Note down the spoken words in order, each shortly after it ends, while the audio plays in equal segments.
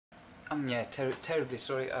Yeah, terribly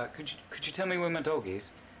sorry. Could you tell me where my dog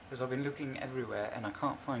is? Because I've been looking everywhere and I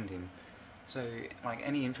can't find him. So, like,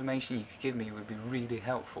 any information you could give me would be really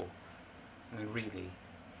helpful. I mean, really.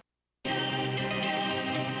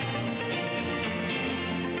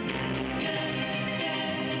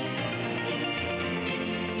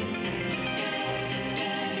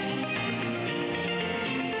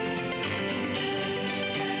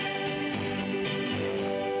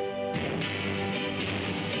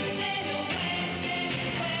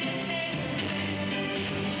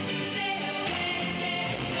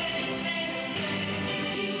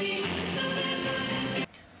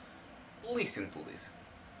 Listen to this.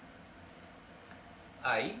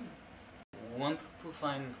 I want to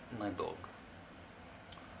find my dog.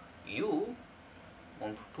 You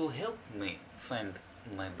want to help me find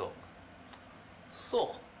my dog.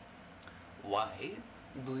 So, why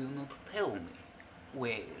do you not tell me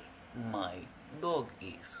where my dog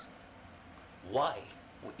is? Why?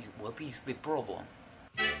 What is the problem?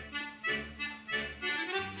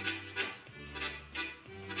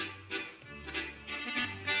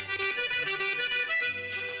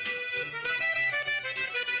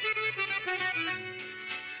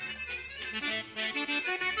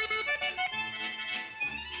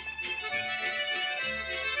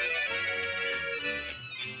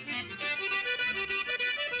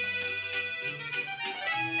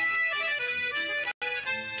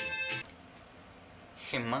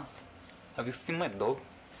 Emma, have you seen my dog?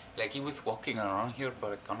 Like, he was walking around here,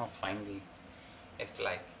 but I cannot find him. It's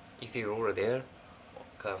like, is he over there?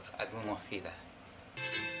 Because I do not see that.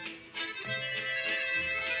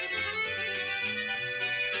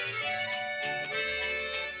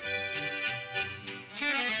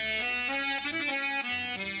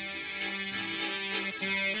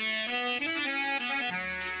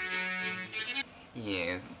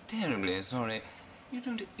 Yeah, terribly sorry.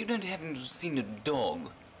 You don't happen to see the dog,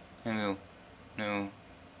 have you? No.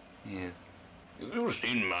 Yes. Have you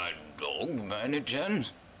seen my dog by any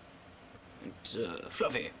chance? It's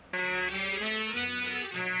Fluffy.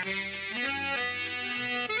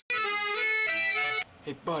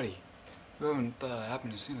 Hey buddy, you haven't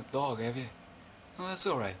happened to see the dog, have you? Oh, that's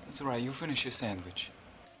alright. That's alright. You finish your sandwich.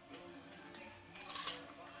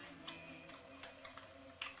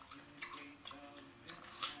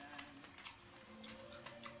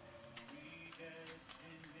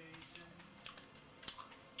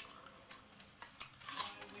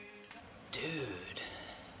 Dude,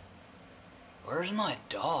 where's my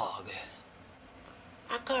dog?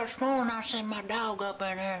 I could have sworn I seen my dog up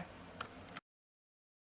in here.